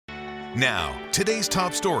Now, today's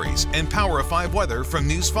top stories and Power of 5 weather from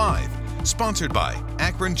News 5. Sponsored by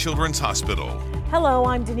Akron Children's Hospital. Hello,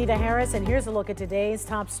 I'm Danita Harris, and here's a look at today's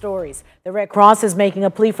top stories. The Red Cross is making a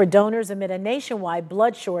plea for donors amid a nationwide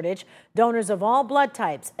blood shortage. Donors of all blood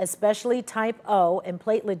types, especially type O and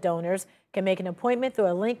platelet donors, can make an appointment through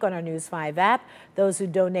a link on our News 5 app. Those who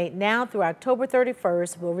donate now through October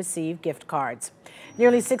 31st will receive gift cards.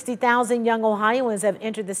 Nearly 60,000 young Ohioans have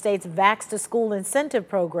entered the state's Vax to School incentive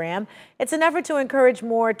program. It's an effort to encourage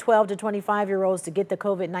more 12 to 25-year-olds to get the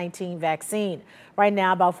COVID-19 vaccine. Right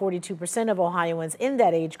now, about 42% of Ohioans in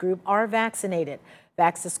that age group are vaccinated.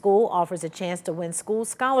 Vax to School offers a chance to win school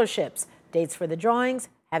scholarships. Dates for the drawings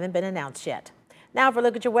haven't been announced yet. Now for a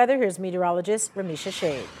look at your weather, here's meteorologist Ramisha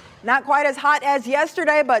Shade. Not quite as hot as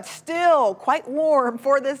yesterday, but still quite warm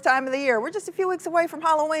for this time of the year. We're just a few weeks away from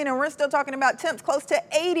Halloween, and we're still talking about temps close to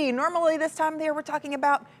 80. Normally this time of the year, we're talking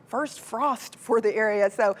about first frost for the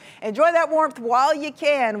area. So enjoy that warmth while you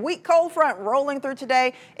can. Weak cold front rolling through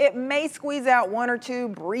today. It may squeeze out one or two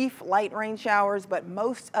brief light rain showers, but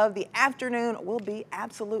most of the afternoon will be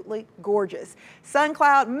absolutely gorgeous. Sun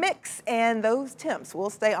cloud mix, and those temps will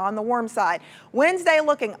stay on the warm side. Wednesday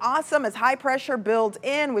looking awesome as high pressure builds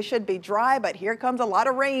in. We should be dry, but here comes a lot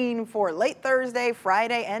of rain for late Thursday,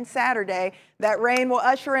 Friday, and Saturday. That rain will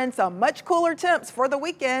usher in some much cooler temps for the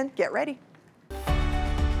weekend. Get ready.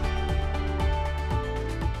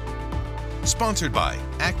 Sponsored by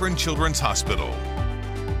Akron Children's Hospital.